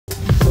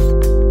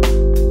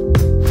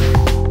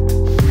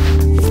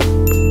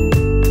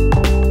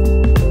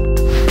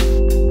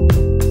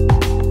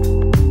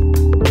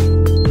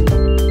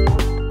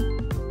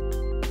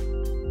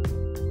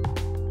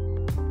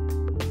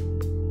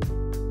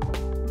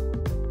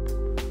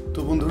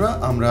বন্ধুরা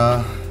আমরা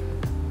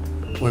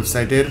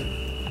ওয়েবসাইটের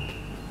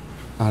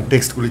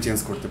টেক্সটগুলি চেঞ্জ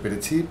করতে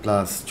পেরেছি,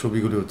 প্লাস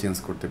ছবিগুলিও চেঞ্জ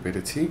করতে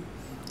পেরেছি।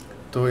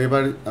 তো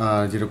এবার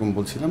যেরকম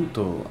বলছিলাম,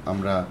 তো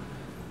আমরা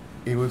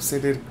এই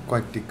ওয়েবসাইটের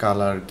কয়েকটি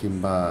কালার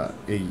কিংবা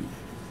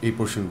এই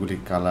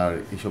পোর্শনগুলির কালার,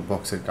 এইসব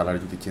বক্সের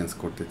কালার যদি চেঞ্জ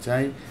করতে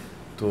চাই,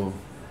 তো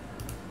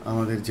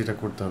আমাদের যেটা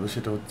করতে হবে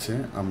সেটা হচ্ছে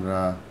আমরা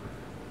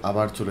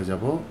আবার চলে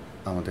যাব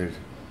আমাদের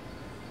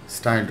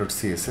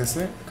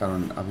style.css-এ। কারণ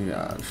আমি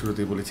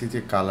শুরুতেই বলেছি যে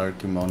কালার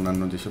কিংবা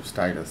অন্যান্য যেসব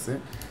স্টাইল আছে,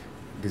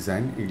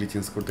 ডিজাইন, এগুলি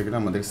চেঞ্জ করতে গেলে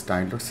আমাদের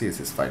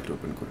style.css ফাইলটা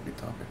ওপেন করে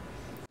নিতে হবে।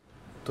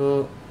 তো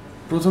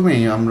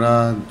প্রথমেই আমরা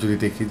যদি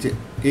দেখি যে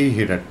এই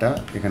হেডারটা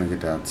এখানে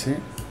যেটা আছে,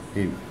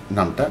 এই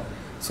নামটা,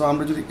 সো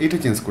আমরা যদি এটা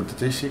চেঞ্জ করতে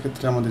চাই,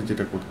 সেক্ষেত্রে আমাদের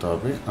যেটা করতে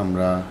হবে,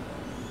 আমরা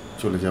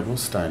চলে যাব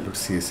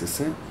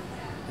style.css-এ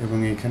এবং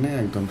এখানে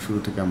একদম শুরু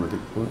থেকে আমরা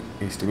দেখব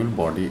HTML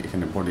বডি,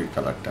 এখানে বডির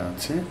কালারটা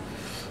আছে।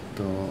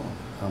 তো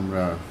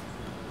আমরা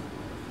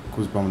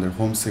খুঁজবো আমাদের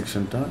হোম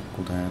সেকশনটা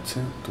কোথায় আছে।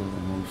 তো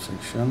হোম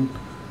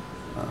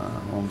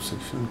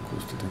সেকশন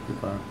খুঁজতে থাকি,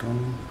 button,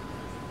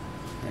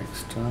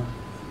 extra,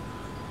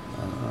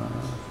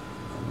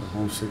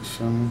 home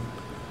section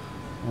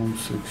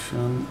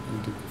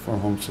for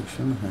home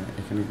section, হ্যাঁ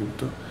এখানে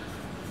কিন্তু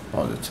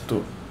পাওয়া যাচ্ছে। তো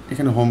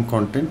এখানে হোম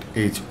কন্টেন্ট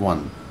H1,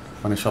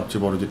 মানে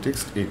সবচেয়ে বড় যে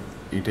টেক্সট,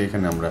 এটা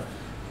এখানে আমরা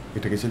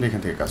এটাকে চাইলে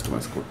এখান থেকে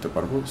কাস্টমাইজ করতে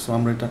পারবো। সো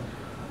আমরা এটা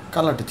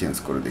কালারটা চেঞ্জ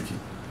করে দেখি।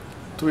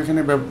 তো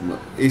এখানে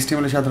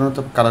HTML-এ সাধারণত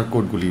কালার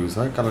কোডগুলি ইউজ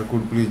হয়। কালার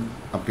কোডগুলি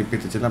আপনি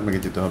পেতে চাইলে আপনাকে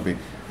যেতে হবে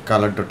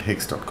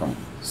color.hex.com।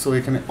 সো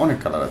এখানে অনেক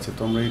কালার আছে।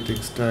 তো আমরা এই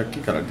টেক্সটটা কী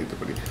কালার দিতে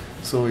পারি?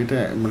 সো এটা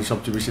মানে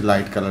সবচেয়ে বেশি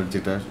লাইট কালার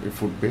যেটা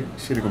ফুটবে,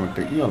 সেরকম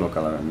একটা ইয়েলো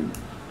কালার আমি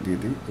দিয়ে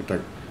দিই। এটা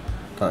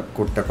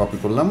কোডটা কপি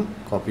করলাম,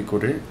 কপি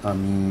করে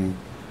আমি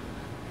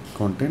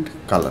কন্টেন্ট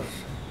কালার,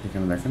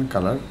 এখানে দেখেন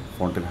কালার,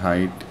 ফন্টের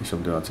হাইট এসব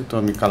দেওয়া আছে। তো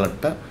আমি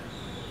কালারটা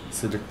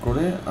সিলেক্ট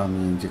করে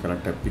আমি যে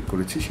কালারটা পিক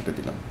করেছি সেটা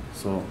দিলাম।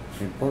 সো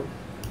এরপর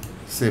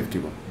সেভ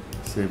দিব,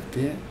 সেভ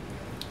দিয়ে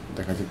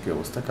দেখা যাক কী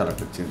অবস্থা,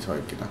 কালারটা চেঞ্জ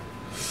হয় কিনা।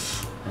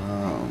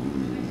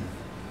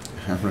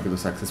 হ্যাঁ, আমরা কিন্তু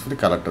সাকসেসফুলি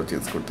কালারটাও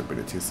চেঞ্জ করতে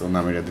পেরেছি। সো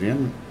নামের Adrian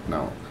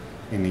now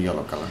in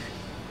yellow colour.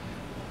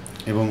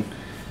 এবং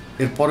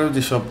এরপরেও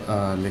যেসব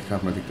লেখা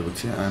আমরা দেখতে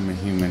পাচ্ছি, I M a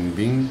human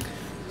being,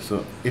 so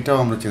এটাও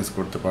আমরা চেঞ্জ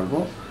করতে পারবো।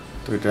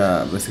 তো এটা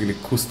বেসিক্যালি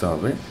খুঁজতে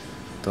হবে।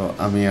 তো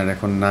আমি আর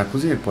এখন না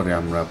খুঁজে এরপরে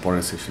আমরা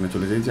পরের সেকশনে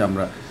চলে যাই যে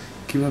আমরা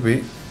কীভাবে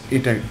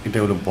এটা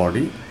হলো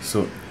বডি, সো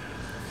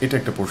এটা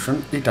একটা পোর্শন,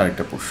 এটা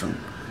আরেকটা পোর্শন,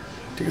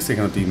 ঠিক আছে।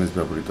 এখানে তো ইমেজ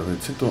ব্যবহৃত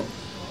হয়েছে। তো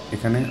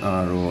এখানে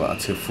আরও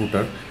আছে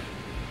ফুটার,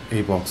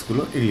 এই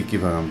বক্সগুলো, এগুলি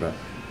কীভাবে আমরা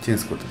চেঞ্জ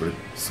করতে পারি।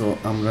 সো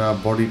আমরা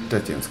বডিটা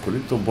চেঞ্জ করি।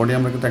 তো বডি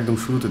আমরা কিন্তু একদম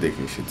শুরুতে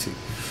দেখে এসেছি।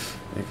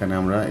 এখানে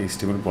আমরা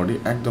HTML বডি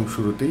একদম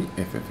শুরুতেই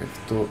FFF।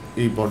 তো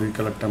এই বডির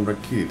কালারটা আমরা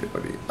কী দিতে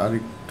পারি? আর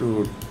একটু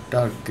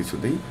ডার্ক কিছু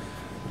দিই,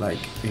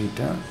 লাইক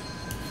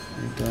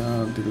এটা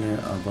দিলে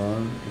আবার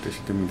এটার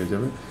সাথে মিলে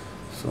যাবে।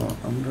 সো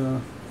আমরা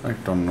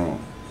একটা অন্য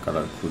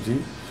কালার খুঁজি,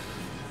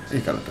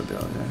 এই কালারটা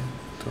দেওয়া যায়।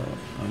 তো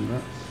আমরা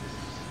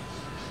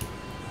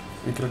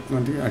এই কালারটা না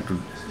দিয়ে একটু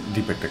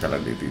ডিপ একটা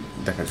কালার দিয়ে দিই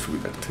দেখার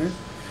সুবিধার্থে।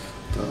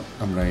 তো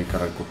আমরা এই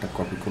কালার কোডটা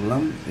কপি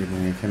করলাম এবং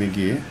এখানে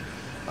গিয়ে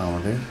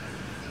আমাদের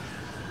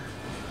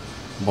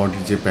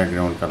বডির যে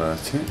ব্যাকগ্রাউন্ড কালার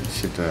আছে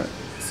সেটা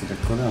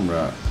সিলেক্ট করে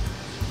আমরা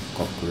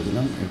কপি করে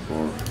দিলাম,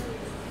 এরপর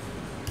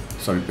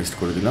পেস্ট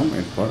করে দিলাম।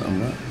 এরপর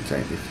আমরা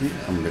যাই দেখি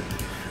আমাদের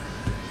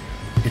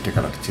এটা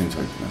কালারটা চেঞ্জ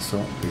হয় কিনা। সো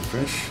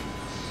রিফ্রেশ,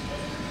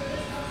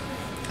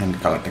 অ্যান্ড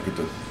কালারটা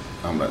কিন্তু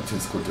আমরা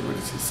চেঞ্জ করতে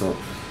পেরেছি। সো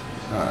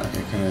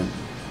এখানে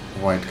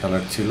হোয়াইট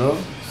কালার ছিল,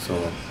 সো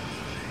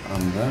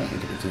আমরা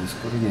এটাকে চেঞ্জ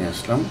করে নিয়ে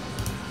আসলাম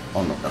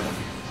অন্য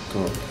কালারে। তো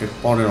এর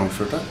পরের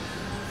অংশটা,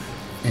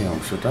 এই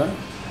অংশটা,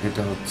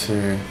 এটা হচ্ছে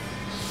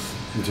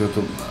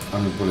যেহেতু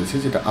আমি বলেছি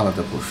যেটা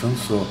আলাদা পোর্শন,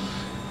 সো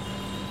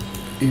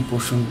এই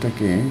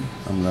পোর্শনটাকে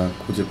আমরা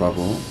খুঁজে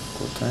পাবো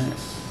কোথায়?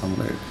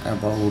 আমরা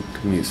about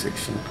me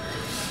section.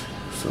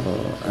 So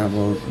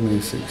about me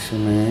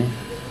সেকশনে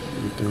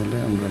দিতে হলে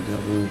আমরা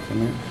যাব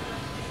এখানে,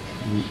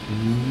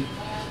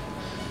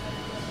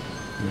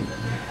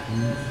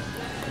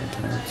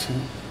 কোথায় আছে?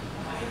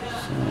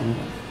 সো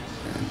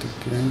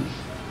এটাকে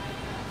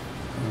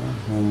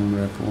home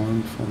rap 1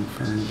 font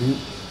friendly,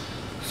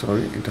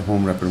 sorry এটা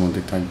হোম র্যাপের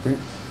মধ্যে থাকবে।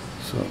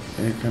 সো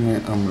এখানে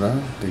আমরা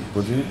দেখব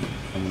যে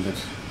আমাদের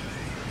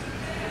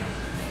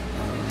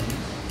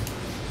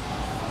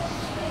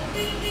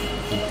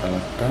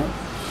কালারটা,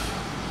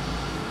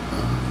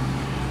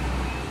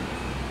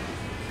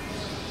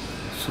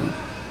 সো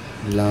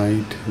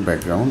লাইট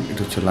ব্যাকগ্রাউন্ড,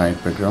 এটা হচ্ছে লাইট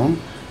ব্যাকগ্রাউন্ড,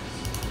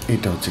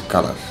 এটা হচ্ছে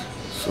কালার।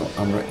 সো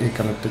আমরা এই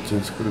কালারটা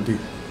চেঞ্জ করে দিই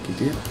কি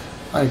দিয়ে,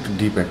 আর একটু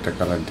ডিপ একটা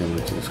কালার দিয়ে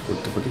আমরা চেঞ্জ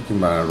করতে পারি,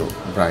 কিংবা আরও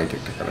ব্রাইট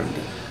একটা কালার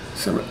দিয়ে।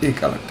 সো আমরা এই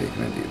কালারটা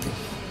এখানে দিয়ে দিই।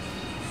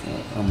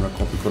 আমরা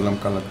কপি করলাম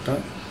কালারটা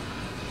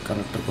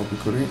কপি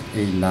করে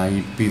এই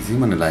লাইট পিজি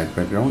মানে লাইট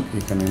ব্যাকগ্রাউন্ড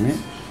এখানে এনে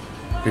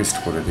পেস্ট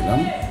করে দিলাম।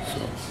 সো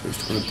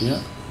পেস্ট করে দিয়ে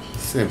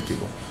সেভ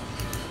দিব।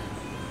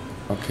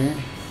 ওকে,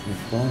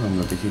 এরপর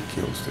আমরা দেখি কী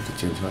অবস্থাটা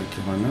চেঞ্জ হয় কি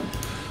হয় না।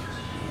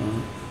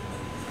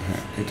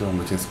 হ্যাঁ, এটাও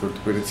আমরা চেঞ্জ করতে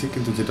পেরেছি,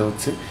 কিন্তু যেটা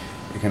হচ্ছে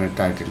এখানে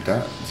টাইটেলটা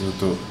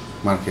যেহেতু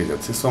মার্ক হয়ে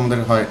যাচ্ছে, সো আমাদের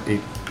হয় এই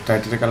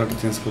টাইটেলের কালারটা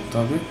চেঞ্জ করতে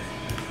হবে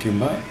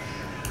কিংবা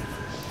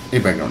এই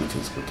ব্যাকগ্রাউন্ডে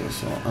চেঞ্জ করতে হবে।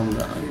 সো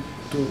আমরা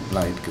একটু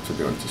লাইট কিছু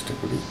দেওয়ার চেষ্টা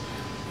করি,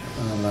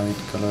 লাইট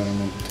কালারের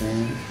মধ্যে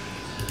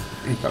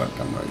এই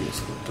কালারটা আমরা ইউজ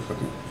করতে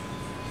পারি।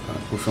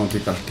 খুব সম্ভবত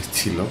এই কালারটি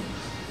ছিল,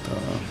 তো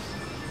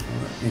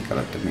এই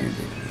কালারটা নিয়ে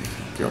দেখি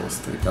কী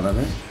অবস্থা এই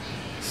কালারে।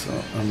 সো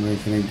আমরা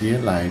এখানে গিয়ে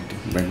লাইট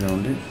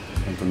ব্যাকগ্রাউন্ডে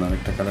নতুন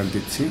আরেকটা কালার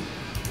দিচ্ছি,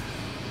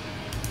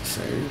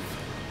 সেভ।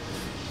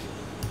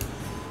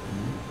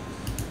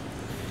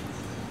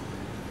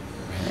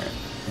 হ্যাঁ,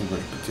 এবার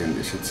একটু চেঞ্জ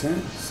এসেছে।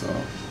 সো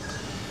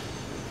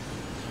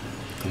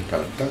এই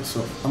কালারটা, সো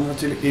আমরা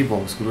চাইলে এই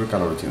বক্সগুলোর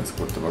কালারও চেঞ্জ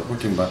করতে পারবো,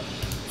 কিংবা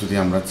যদি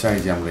আমরা চাই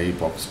যে আমরা এই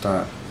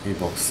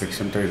বক্স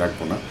সেকশনটাই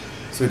রাখবো না,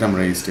 সো এটা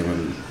আমরা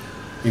HTML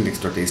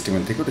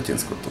index.html থেকে ওটা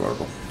চেঞ্জ করতে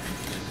পারবো।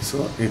 সো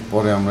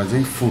এরপরে আমরা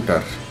যেই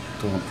ফুটার,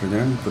 তো আপনি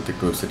জানেন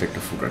প্রত্যেকটা ওয়েবসাইটে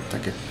একটা ফুটার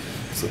থাকে।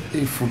 সো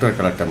এই ফুটার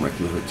কালারটা আমরা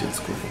কীভাবে চেঞ্জ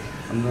করবো,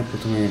 আমরা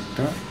প্রথমে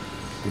একটা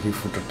দেখি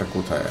ফুটারটা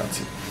কোথায়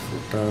আছে।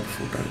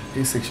 ফুটার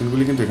এই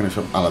সেকশনগুলি কিন্তু এখানে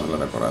সব আলাদা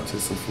আলাদা করা আছে।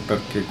 সো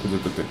ফুটারকে খুঁজে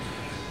পেতে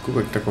খুব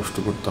একটা কষ্ট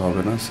করতে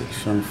হবে না।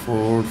 সেকশন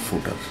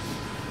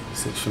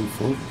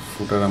 4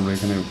 ফুটার আমরা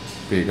এখানে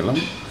পেয়ে গেলাম।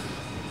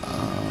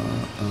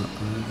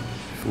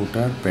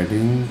 ফুটার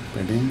প্যাডিং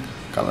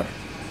কালার,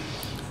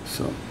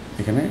 সো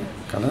এখানে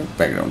কালার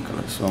ব্যাকগ্রাউন্ড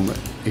কালার। সো আমরা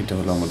এটা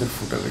হলো আমাদের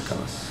ফুটারের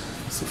কালার।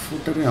 সো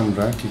ফুটারে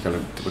আমরা কী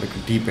কালার দিতে পারি,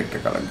 একটা ডিপ একটা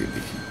কালার দিয়ে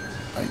দেখি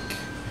লাইক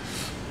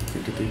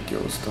এটাতে কী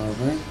অবস্থা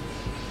হবে।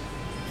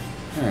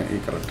 হ্যাঁ, এই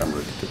কালারটা আমরা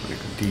দিতে পারি,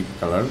 একটা ডিপ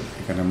কালার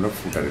এখানে আমরা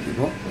ফুটারে দিব।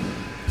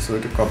 সো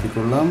এটা কপি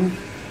করলাম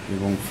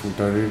এবং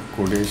ফুটারের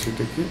কোডে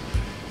সেটাকে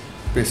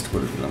পেস্ট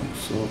করে দিলাম।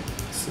 সো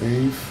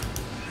সেভ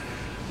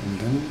এন্ড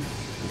দেন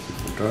দেখি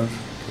ফুটার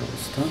কী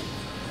অবস্থা।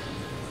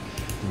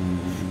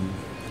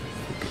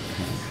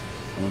 হ্যাঁ,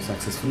 আমরা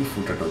সাকসেসফুলি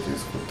ফুটারটাও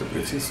চেঞ্জ করতে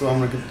পেরেছি। সো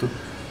আমরা কিন্তু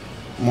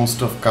মোস্ট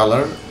অফ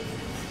কালার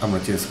আমরা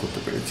চেঞ্জ করতে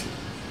পেরেছি।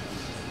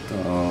 তো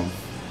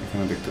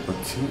এখানে দেখতে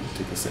পাচ্ছি,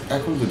 ঠিক আছে।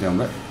 এখন যদি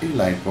আমরা এই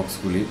লাইট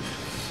বক্সগুলি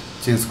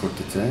চেঞ্জ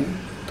করতে চাই,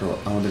 তো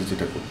আমাদের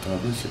যেটা করতে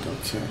হবে সেটা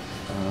হচ্ছে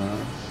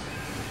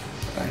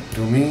রাইট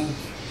টু মি,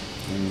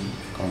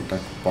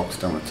 কন্ট্যাক্ট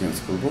বক্সটা আমরা চেঞ্জ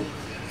করব।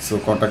 সো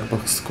কন্ট্যাক্ট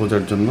বক্স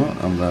খোঁজার জন্য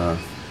আমরা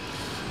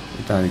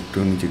এটা একটু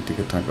নিচের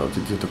দিকে থাকা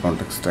উচিত, যেহেতু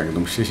কন্ট্যাক্টসটা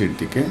একদম শেষের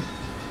দিকে।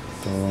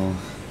 তো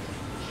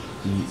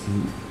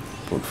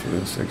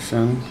পোর্টফোলিও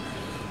সেকশন,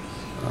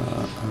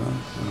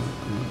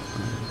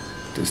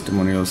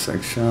 টেস্টিমোনিয়াল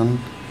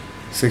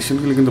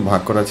সেকশনগুলি কিন্তু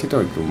ভাগ করা আছে,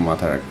 এটাও একটু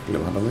মাথায় রাখলে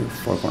ভালো হবে।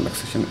 ফর কন্ট্যাক্ট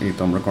সেকশন, এই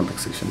তো আমরা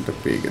কন্ট্যাক্ট সেকশনটা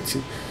পেয়ে গেছি।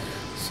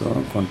 সো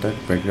কন্ট্যাক্ট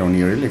ব্যাকগ্রাউন্ড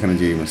ইউআরএল, এখানে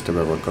যে ইমেজটা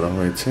ব্যবহার করা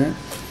হয়েছে,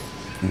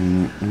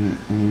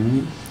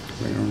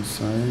 ব্যাকগ্রাউন্ড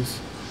সাইজ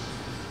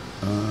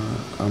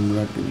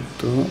আমরা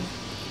কিন্তু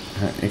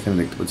হ্যাঁ এখানে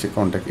দেখতে পাচ্ছি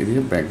কন্ট্যাক্ট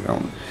এরিয়া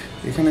ব্যাকগ্রাউন্ড।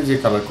 এখানে যে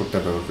কালার কোডটা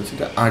ব্যবহার করছি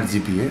এটা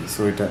RGBA।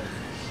 সো এটা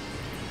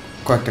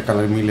কয়েকটা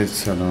কালার মিলে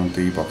সাধারণত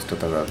এই বক্সটা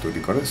তারা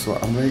তৈরি করে। সো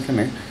আমরা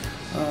এখানে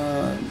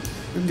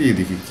দিয়ে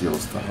দেখি কী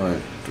অবস্থা হয়।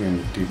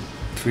 23,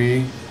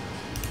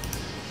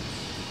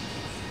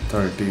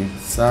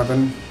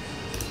 37,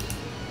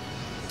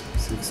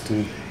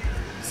 16,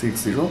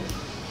 60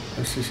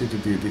 আর সেটা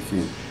দিয়ে দেখি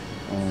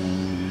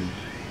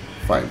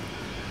 5।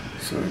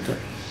 সো এটা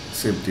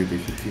সেভ দিয়ে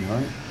দেখি কী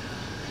হয়।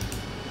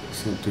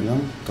 সেভ দিলাম,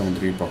 তো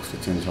আমাদের এই বক্সটা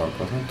চেঞ্জ হওয়ার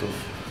কথা, তো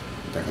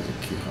দেখা যাক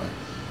কী হয়।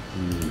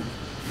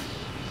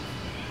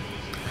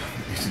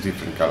 এটা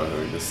ডিফারেন্ট কালার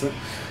হয়ে গেছে।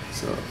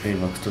 সো এই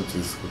বক্সটা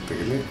চেঞ্জ করতে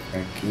গেলে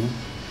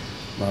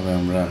একইভাবে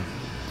আমরা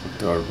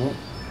করতে পারবো।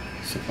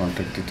 সো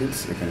কন্ট্যাক্ট ডিটেলস,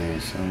 এখানে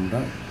এসে আমরা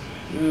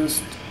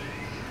জাস্ট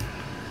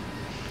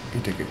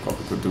এটাকে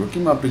কপি করে দেবো,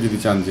 কিংবা আপনি যদি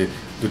চান যে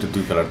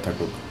দুই কালার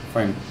থাকুক,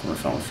 ফাইন, কোনো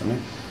সমস্যা নেই।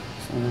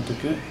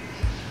 এটাকে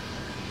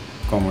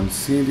কমান্ড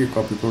C দিয়ে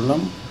কপি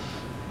করলাম,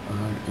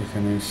 আর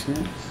এখানে এসে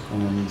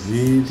কমান্ড V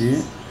দিয়ে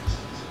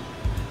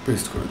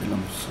পেস্ট করে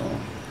দিলাম। সো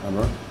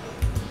আবার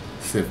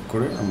সেভ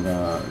করে আমরা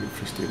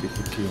রিফ্রেশ দিয়ে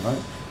দেখি কী হয়।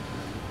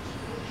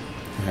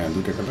 হ্যাঁ,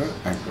 দুটো কালার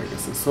অ্যাড হয়ে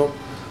গেছে। সো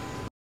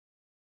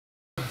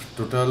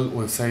টোটাল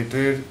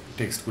ওয়েবসাইটের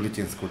টেক্সটগুলি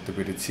চেঞ্জ করতে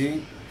পেরেছি,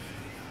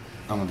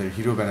 আমাদের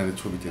হিরো ব্যানারের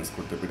ছবি চেঞ্জ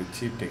করতে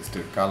পেরেছি,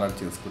 টেক্সটের কালার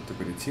চেঞ্জ করতে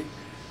পেরেছি,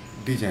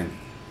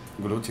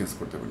 ডিজাইনগুলোও চেঞ্জ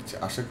করতে পেরেছি।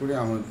 আশা করি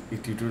আমার এই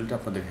টিউটোরিয়ালটা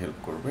আপনাদের হেল্প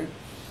করবে।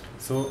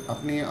 সো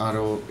আপনি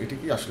আরও এটা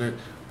কি আসলে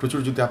প্রচুর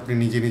যদি আপনি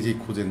নিজেই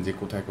খুঁজেন যে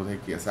কোথায়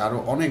কী আছে, আরও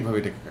অনেকভাবে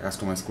এটাকে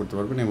কাস্টমাইজ করতে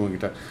পারবেন। এবং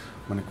এটা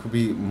মানে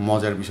খুবই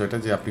মজার বিষয়টা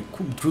যে আপনি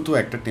খুব দ্রুত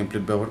একটা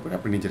টেমপ্লেট ব্যবহার করে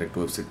আপনি নিজের একটা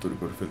ওয়েবসাইট তৈরি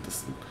করে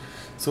ফেলতেছেন।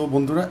 সো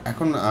বন্ধুরা,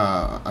 এখন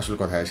আসল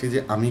কথায় আসি যে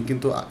আমি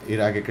কিন্তু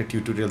এর আগে একটা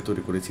টিউটোরিয়াল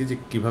তৈরি করেছি যে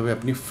কীভাবে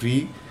আপনি ফ্রি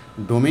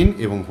ডোমেইন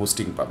এবং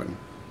হোস্টিং পাবেন।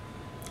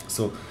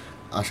 সো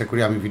আশা করি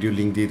আমি ভিডিও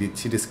লিঙ্ক দিয়ে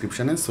দিচ্ছি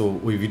ডিসক্রিপশানে। সো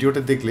ওই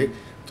ভিডিওটা দেখলে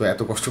তো এত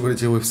কষ্ট করে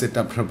যে ওয়েবসাইটটা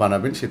আপনারা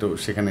বানাবেন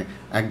সেখানে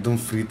একদম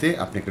ফ্রিতে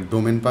আপনি একটা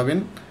ডোমেন পাবেন,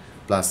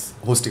 প্লাস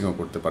হোস্টিংও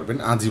করতে পারবেন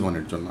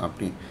আজীবনের জন্য।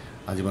 আপনি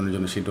আজীবনের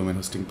জন্য সেই ডোমেন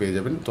হোস্টিং পেয়ে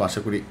যাবেন। তো আশা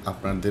করি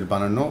আপনাদের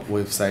বানানো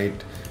ওয়েবসাইট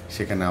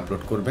সেখানে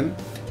আপলোড করবেন,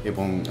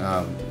 এবং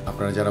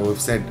আপনারা যারা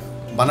ওয়েবসাইট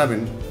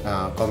বানাবেন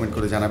কমেন্ট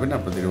করে জানাবেন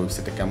আপনাদের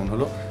ওয়েবসাইটটা কেমন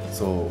হলো।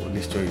 সো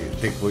নিশ্চয়ই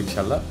দেখবো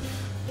ইনশাল্লাহ।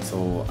 সো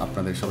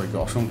আপনাদের সবাইকে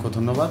অসংখ্য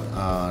ধন্যবাদ।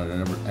 আর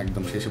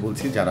একদম শেষে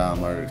বলছি, যারা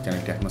আমার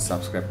চ্যানেলটি এখনও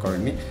সাবস্ক্রাইব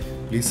করেননি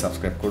প্লিজ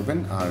সাবস্ক্রাইব করবেন,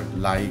 আর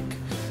লাইক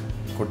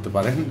করতে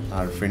পারেন,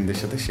 আর ফ্রেন্ডদের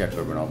সাথে শেয়ার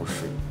করবেন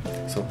অবশ্যই।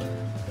 সো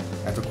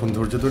এতক্ষণ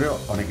ধৈর্য ধরে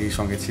অনেকেই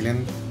সঙ্গে ছিলেন।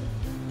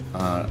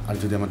 আর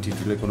যদি আমার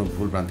টিউটোরিয়ালে কোনো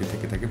ভুল ভ্রান্তি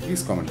থেকে থাকে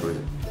প্লিজ কমেন্ট করে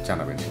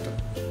জানাবেন সেটা।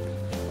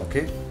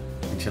 ওকে,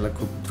 ইনশাল্লাহ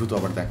খুব দ্রুত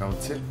আবার দেখা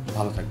হচ্ছে।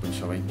 ভালো থাকবেন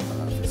সবাই।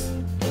 আল্লাহ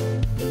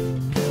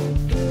হাফেজ।